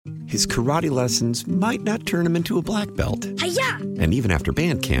his karate lessons might not turn him into a black belt. Hi-ya! And even after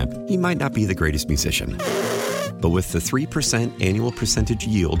band camp, he might not be the greatest musician. But with the 3% annual percentage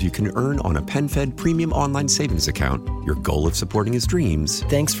yield you can earn on a PenFed premium online savings account, your goal of supporting his dreams...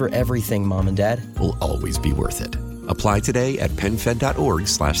 Thanks for everything, Mom and Dad. ...will always be worth it. Apply today at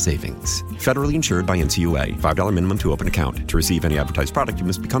PenFed.org/savings. Federally insured by NCUA. $5 minimum to open account. To receive any advertised product, you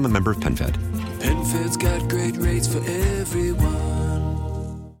must become a member of PenFed. PenFed's got great rates for everyone.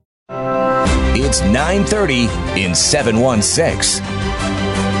 It's 930 in 716.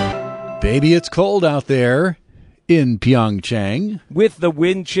 Baby, it's cold out there in Pyongchang. With the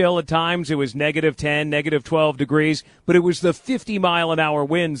wind chill at times, it was -10, -12 degrees, but it was the 50-mile-an-hour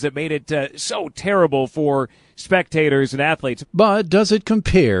winds that made it so terrible for spectators and athletes. But does it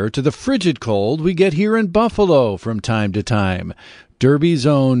compare to the frigid cold we get here in Buffalo from time to time? Derby's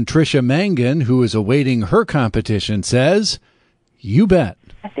own Tricia Mangan, who is awaiting her competition, says, you bet.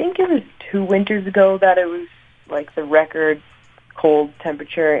 I think it was 2 winters ago that it was like the record cold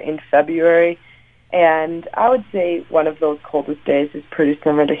temperature in February. And I would say one of those coldest days is pretty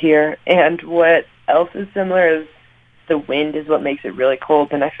similar to here. And what else is similar is the wind is what makes it really cold.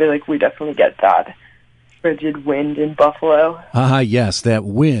 And I feel like we definitely get that frigid wind in Buffalo. Yes, that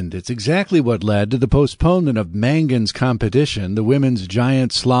wind. It's exactly what led to the postponement of Mangan's competition, the women's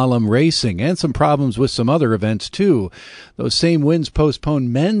giant slalom racing, and some problems with some other events, too. Those same winds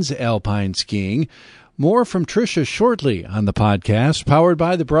postponed men's alpine skiing. More from Tricia shortly on the podcast, powered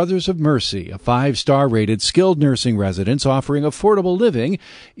by the Brothers of Mercy, a 5-star rated skilled nursing residence offering affordable living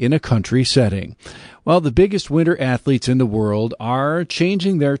in a country setting. Well, the biggest winter athletes in the world are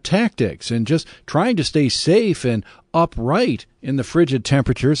changing their tactics and just trying to stay safe and upright in the frigid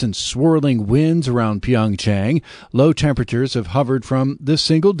temperatures and swirling winds around Pyongchang. Low temperatures have hovered from the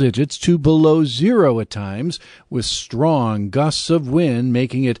single digits to below zero at times, with strong gusts of wind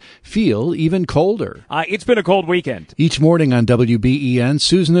making it feel even colder. It's been a cold weekend. Each morning on WBEN,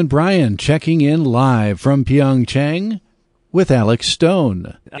 Susan and Brian checking in live from Pyongchang with Alex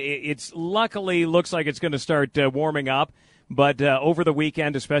Stone. It's luckily looks like it's going to start warming up. But over the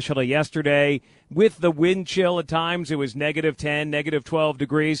weekend, especially yesterday, with the wind chill at times, it was -10, -12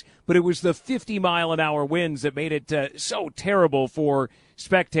 degrees. But it was the 50-mile-an-hour winds that made it so terrible for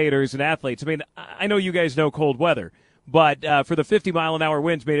spectators and athletes. I mean, I know you guys know cold weather, but for the 50-mile-an-hour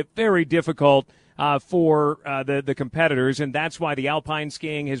winds made it very difficult for the competitors, and that's why the alpine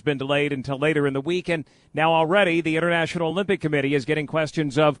skiing has been delayed until later in the week. And now already the International Olympic Committee is getting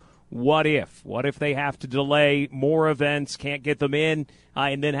questions of, what if? What if they have to delay more events, can't get them in,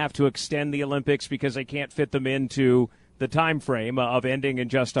 and then have to extend the Olympics because they can't fit them into the time frame of ending in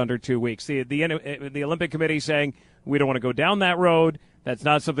just under 2 weeks? The Olympic Committee saying we don't want to go down that road. That's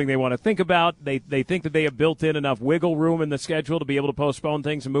not something they want to think about. They think that they have built in enough wiggle room in the schedule to be able to postpone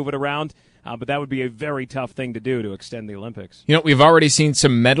things and move it around. But that would be a very tough thing to do, to extend the Olympics. You know, we've already seen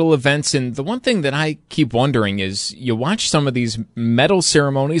some medal events, and the one thing that I keep wondering is you watch some of these medal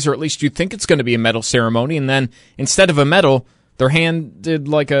ceremonies, or at least you think it's going to be a medal ceremony, and then instead of a medal, they're handed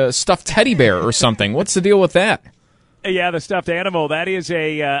like a stuffed teddy bear or something. What's the deal with that? Yeah, the stuffed animal. That is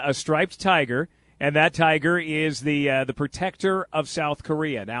a striped tiger. And that tiger is the protector of South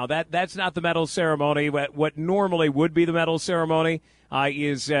Korea. Now, that's not the medal ceremony. What normally would be the medal ceremony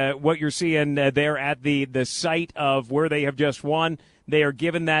is what you're seeing there at the site of where they have just won. They are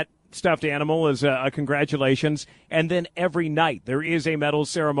given that stuffed animal as a congratulations. And then every night there is a medal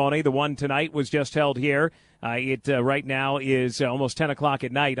ceremony. The one tonight was just held here. It right now is almost 10 o'clock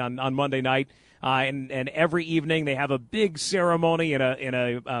at night on Monday night. And every evening they have a big ceremony in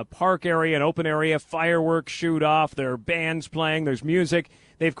a park area, an open area. Fireworks shoot off. There are bands playing. There's music.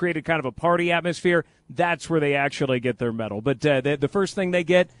 They've created kind of a party atmosphere. That's where they actually get their medal. But the first thing they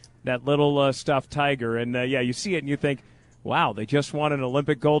get, that little stuffed tiger. And, you see it and you think, wow, they just won an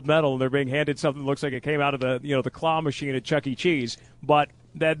Olympic gold medal, and they're being handed something that looks like it came out of the claw machine at Chuck E. Cheese. But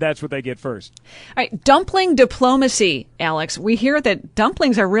that's what they get first. All right, dumpling diplomacy, Alex. We hear that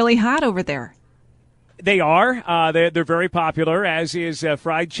dumplings are really hot over there. They are. They're very popular, as is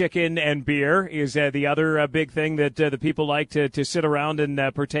fried chicken and beer is the other big thing that the people like to sit around and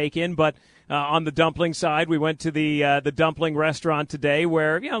partake in. But on the dumpling side, we went to the dumpling restaurant today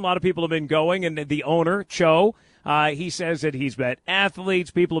where a lot of people have been going, and the owner, Cho, he says that he's met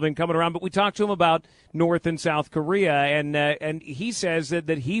athletes, people have been coming around, but we talked to him about North and South Korea, and he says that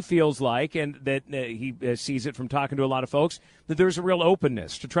he feels like, and that he sees it from talking to a lot of folks, that there's a real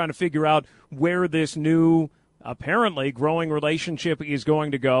openness to trying to figure out where this new, apparently growing relationship is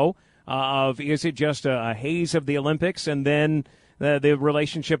going to go. Is it just a haze of the Olympics, and then the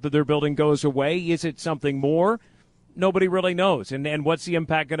relationship that they're building goes away? Is it something more? nobody really knows. And what's the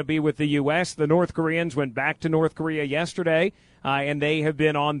impact going to be with the U.S.? The North Koreans went back to North Korea yesterday, and they have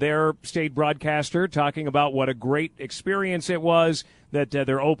been on their state broadcaster talking about what a great experience it was, that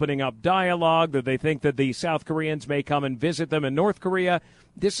they're opening up dialogue, that they think that the South Koreans may come and visit them in North Korea.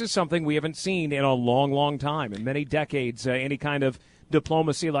 This is something we haven't seen in a long, long time, in many decades, any kind of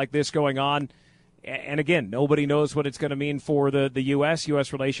diplomacy like this going on. And again, nobody knows what it's going to mean for the U.S.,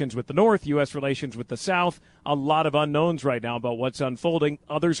 U.S. relations with the North, U.S. relations with the South. A lot of unknowns right now about what's unfolding.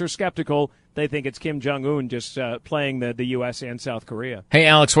 Others are skeptical. They think it's Kim Jong-un just playing the U.S. and South Korea. Hey,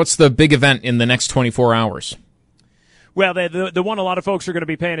 Alex, what's the big event in the next 24 hours? Well, the one a lot of folks are going to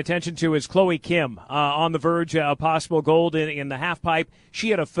be paying attention to is Chloe Kim, on the verge of possible gold in the halfpipe. She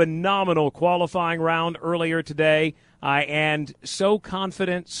had a phenomenal qualifying round earlier today. And so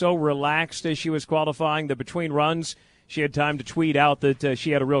confident, so relaxed as she was qualifying, that between runs, she had time to tweet out that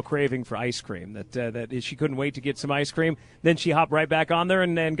she had a real craving for ice cream, that she couldn't wait to get some ice cream. Then she hopped right back on there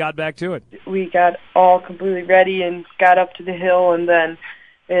and got back to it. We got all completely ready and got up to the hill, and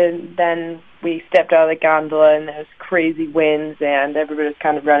then we stepped out of the gondola, and there was crazy winds, and everybody was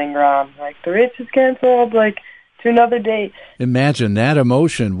kind of running around like, the race is canceled, like, to another date. Imagine that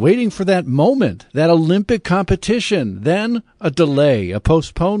emotion, waiting for that moment, that Olympic competition, then a delay, a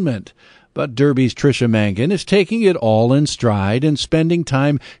postponement. But Derby's Tricia Mangan is taking it all in stride and spending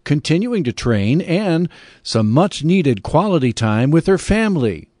time continuing to train and some much-needed quality time with her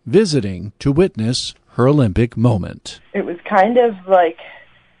family, visiting to witness her Olympic moment. It was kind of like,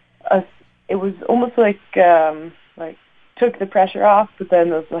 it was almost like took the pressure off, but then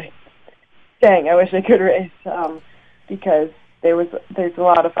it was like, dang, I wish I could race, because there's a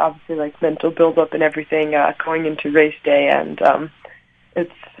lot of, obviously, like, mental build-up and everything going into race day, and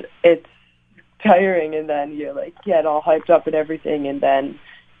it's tiring, and then you get all hyped up and everything, and then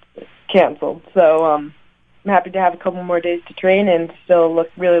it's canceled. So I'm happy to have a couple more days to train, and still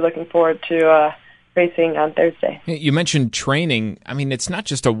really looking forward to racing on Thursday. You mentioned training. I mean, it's not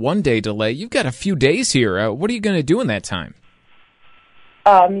just a one-day delay. You've got a few days here. What are you going to do in that time?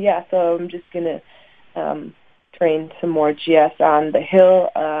 So I'm just going to train some more GS on the hill.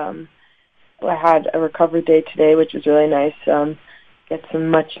 I had a recovery day today, which was really nice. Get some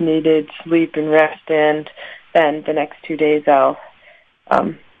much-needed sleep and rest, and then the next 2 days I'll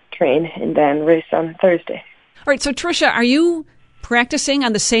train and then race on Thursday. All right, so Tricia, are you practicing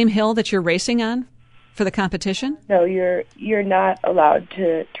on the same hill that you're racing on for the competition? No, you're not allowed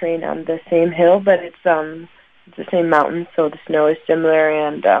to train on the same hill, but it's the same mountain, so the snow is similar,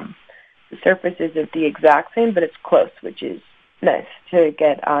 and the surface isn't the exact same, but it's close, which is nice to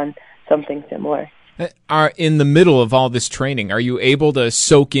get on something similar. Are in the middle of all this training, are you able to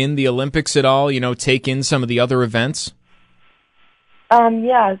soak in the Olympics at all, take in some of the other events?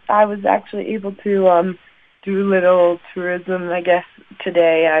 Yeah, I was actually able to do a little tourism, I guess,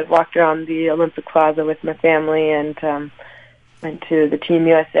 today. I walked around the Olympic Plaza with my family and went to the Team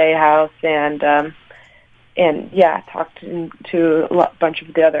USA house and talked to a bunch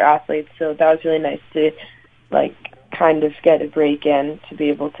of the other athletes. So that was really nice to, kind of get a break in to be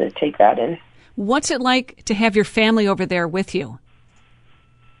able to take that in. What's it like to have your family over there with you?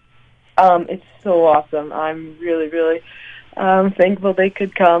 It's so awesome. I'm really, really thankful they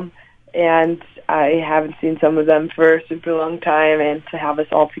could come, and I haven't seen some of them for a super long time, and to have us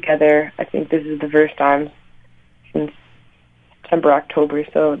all together, I think this is the first time since September, October,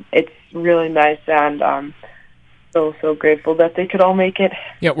 so it's really nice, and I'm so grateful that they could all make it.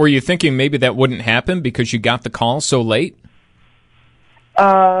 Yeah, were you thinking maybe that wouldn't happen because you got the call so late?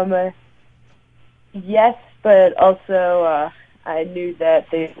 Yes, but also I knew that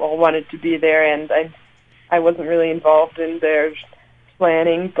they all wanted to be there, and I wasn't really involved in their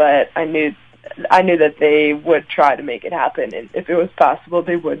planning, but I knew that they would try to make it happen, and if it was possible,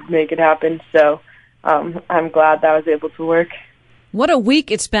 they would make it happen. So I'm glad that I was able to work. What a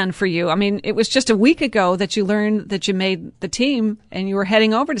week it's been for you. I mean, it was just a week ago that you learned that you made the team, and you were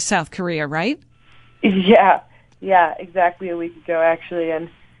heading over to South Korea, right? Yeah, exactly a week ago, actually, and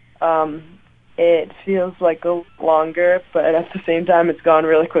it feels like a longer, but at the same time, it's gone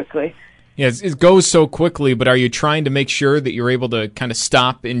really quickly. Yes, it goes so quickly, but are you trying to make sure that you're able to kind of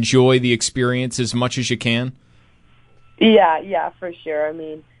stop, enjoy the experience as much as you can? Yeah, for sure. I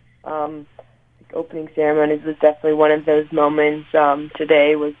mean, opening ceremonies was definitely one of those moments.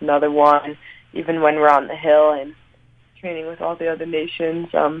 Today was another one, even when we're on the hill and training with all the other nations.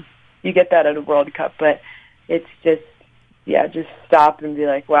 You get that at a World Cup, but it's just stop and be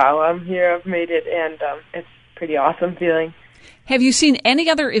like, wow, I'm here, I've made it, and it's a pretty awesome feeling. Have you seen any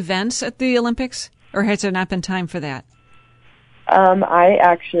other events at the Olympics, or has there not been time for that? I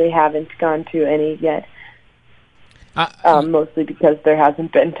actually haven't gone to any yet. mostly because there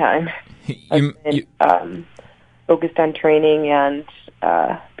hasn't been time. I've been focused on training, and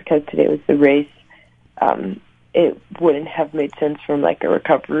because today was the race, it wouldn't have made sense from like a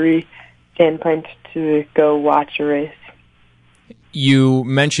recovery standpoint to go watch a race. You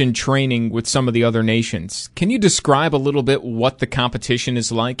mentioned training with some of the other nations. Can you describe a little bit what the competition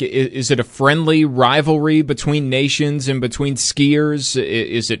is like? Is it a friendly rivalry between nations and between skiers?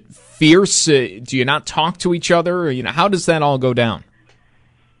 Is it fierce? Do you not talk to each other? How does that all go down?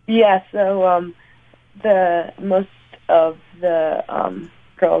 Yeah, so the most of the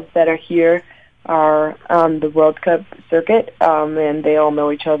girls that are here are on the World Cup circuit, and they all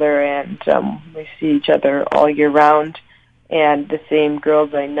know each other, and we see each other all year round. And the same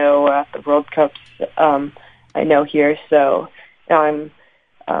girls I know at the World Cups, I know here. So now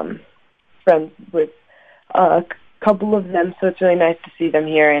I'm friends with a couple of them, so it's really nice to see them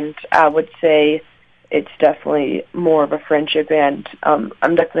here. And I would say it's definitely more of a friendship. And I'm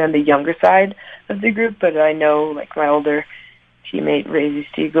definitely on the younger side of the group, but I know like my older teammate, Razy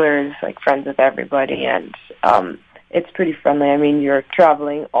Stiegler, is like friends with everybody. And it's pretty friendly. I mean, you're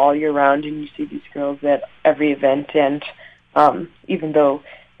traveling all year round, and you see these girls at every event. And even though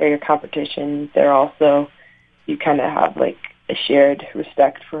they're your competition, they're also, you kind of have like a shared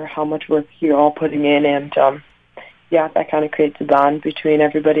respect for how much work you're all putting in, and that kind of creates a bond between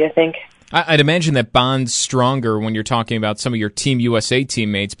everybody, I think. I'd imagine that bond's stronger when you're talking about some of your Team USA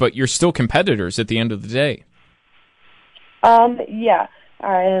teammates, but you're still competitors at the end of the day. Yeah,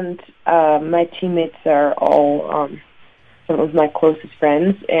 and my teammates are all some of my closest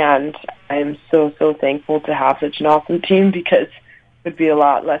friends, and I'm so thankful to have such an awesome team, because it would be a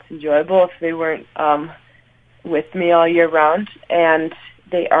lot less enjoyable if they weren't with me all year round. And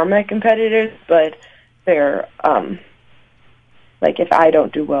they are my competitors, but they're like, if I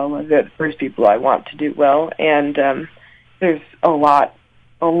don't do well, they're the first people I want to do well. And there's a lot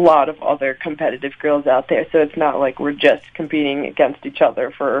of other competitive girls out there, so it's not like we're just competing against each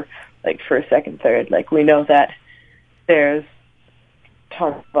other for first, second, third. Like, we know that there's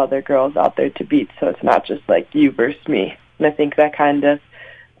tons of other girls out there to beat, so it's not just like you versus me. And I think that kind of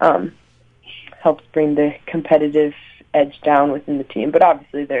helps bring the competitive edge down within the team. But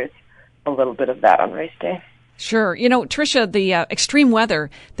obviously there's a little bit of that on race day. Sure. Tricia, the extreme weather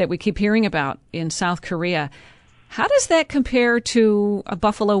that we keep hearing about in South Korea, how does that compare to a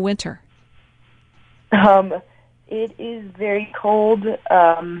Buffalo winter? It is very cold.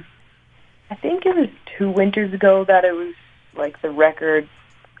 I think it was 2 winters ago that it was like the record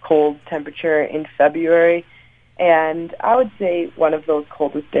cold temperature in February. And I would say one of those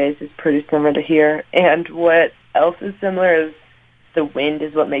coldest days is pretty similar to here. And what else is similar is the wind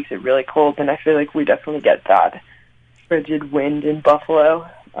is what makes it really cold. And I feel like we definitely get that frigid wind in Buffalo.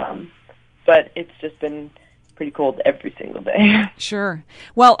 But it's just been pretty cold every single day. Sure.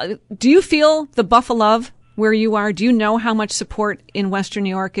 Well, do you feel the Buffalo where you are? Do you know how much support in Western New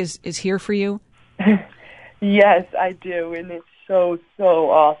York is here for you? Yes, I do, and it's so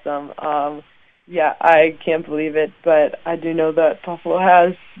awesome. I can't believe it, but I do know that Buffalo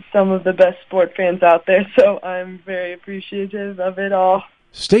has some of the best sport fans out there, so I'm very appreciative of it all.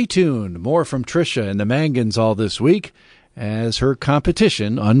 Stay tuned. More from Tricia and the Mangans all this week as her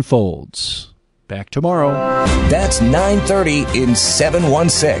competition unfolds. Back tomorrow. That's 930 in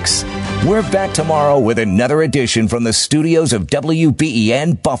 716. We're back tomorrow with another edition from the studios of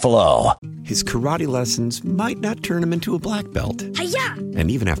WBEN Buffalo. His karate lessons might not turn him into a black belt. Hi-ya! And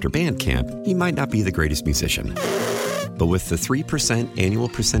even after band camp, he might not be the greatest musician. But with the 3% annual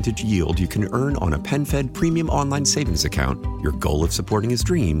percentage yield you can earn on a PenFed premium online savings account, your goal of supporting his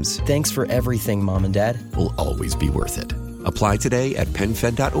dreams... Thanks for everything, Mom and Dad. ...will always be worth it. Apply today at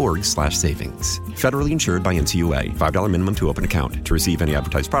PenFed.org/savings. Federally insured by NCUA. $5 minimum to open account. To receive any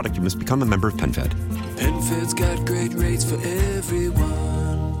advertised product, you must become a member of PenFed. PenFed's got great rates for every